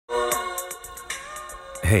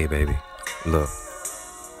Hey, baby. Look,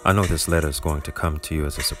 I know this letter is going to come to you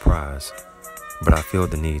as a surprise, but I feel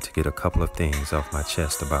the need to get a couple of things off my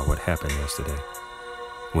chest about what happened yesterday.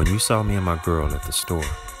 When you saw me and my girl at the store,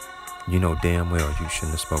 you know damn well you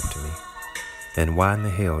shouldn't have spoke to me. And why in the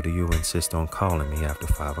hell do you insist on calling me after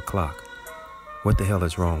 5 o'clock? What the hell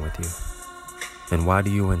is wrong with you? And why do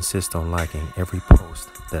you insist on liking every post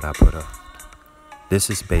that I put up? This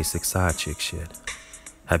is basic side chick shit.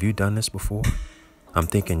 Have you done this before? I'm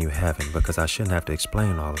thinking you haven't, because I shouldn't have to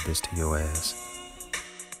explain all of this to your ass.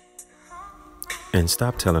 And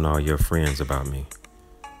stop telling all your friends about me.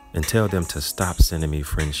 And tell them to stop sending me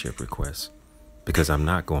friendship requests, because I'm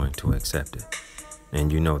not going to accept it.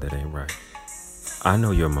 And you know that ain't right. I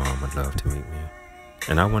know your mom would love to meet me,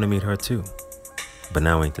 and I want to meet her too. But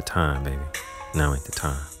now ain't the time, baby. Now ain't the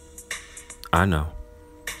time. I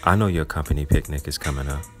know your company picnic is coming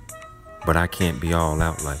up, but I can't be all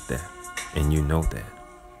out like that, and you know that.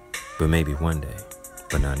 But maybe one day,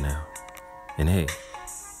 but not now. And hey,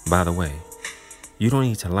 by the way, you don't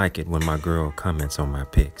need to like it when my girl comments on my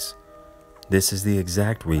pics. This is the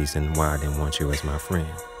exact reason why I didn't want you as my friend.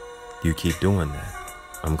 You keep doing that,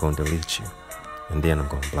 I'm going to delete you, and then I'm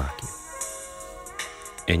going to block you.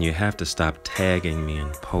 And you have to stop tagging me in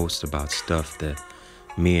posts about stuff that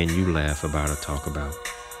me and you laugh about or talk about,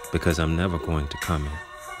 because I'm never going to comment.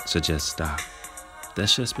 So just stop.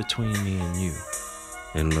 That's just between me and you.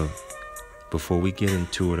 And look, before we get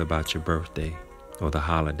into it about your birthday or the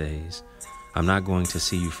holidays, I'm not going to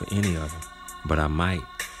see you for any of them, but I might.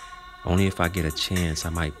 Only if I get a chance, I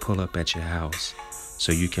might pull up at your house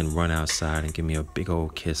so you can run outside and give me a big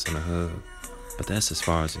old kiss and a hug. But that's as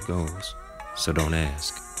far as it goes, so don't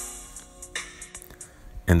ask.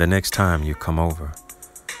 And the next time you come over,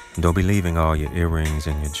 don't be leaving all your earrings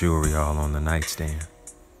and your jewelry all on the nightstand.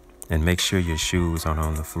 And make sure your shoes aren't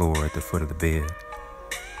on the floor at the foot of the bed.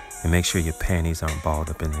 And make sure your panties aren't balled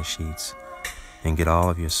up in the sheets. And get all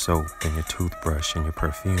of your soap and your toothbrush and your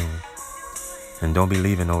perfume. And don't be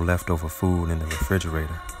leaving no leftover food in the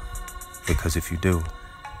refrigerator. Because if you do,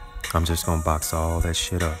 I'm just gonna box all that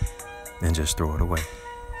shit up and just throw it away.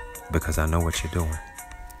 Because I know what you're doing.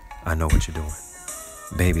 I know what you're doing.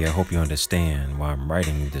 Baby, I hope you understand why I'm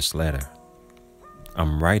writing you this letter.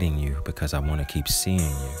 I'm writing you because I want to keep seeing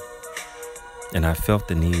you. And I felt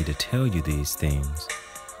the need to tell you these things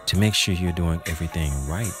to make sure you're doing everything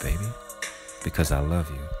right, baby. Because I love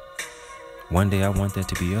you. One day I want that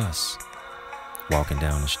to be us. Walking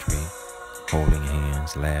down the street, holding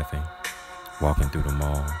hands, laughing, walking through the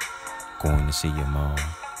mall, going to see your mom,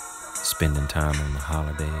 spending time on the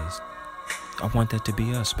holidays. I want that to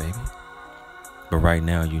be us, baby. But right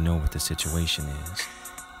now you know what the situation is.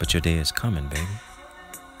 But your day is coming, baby.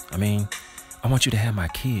 I mean, I want you to have my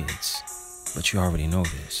kids, but you already know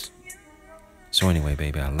this. So anyway,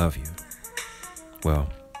 baby, I love you. Well,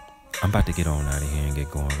 I'm about to get on out of here and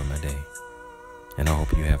get going with my day. And I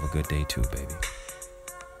hope you have a good day too, baby.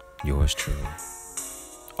 Yours truly,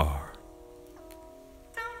 R.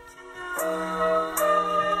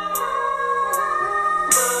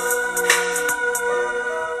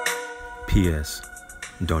 P.S.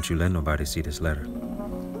 Don't you let nobody see this letter.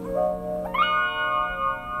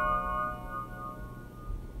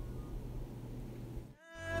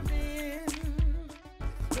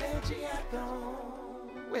 Reggie,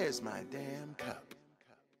 where's my damn cup?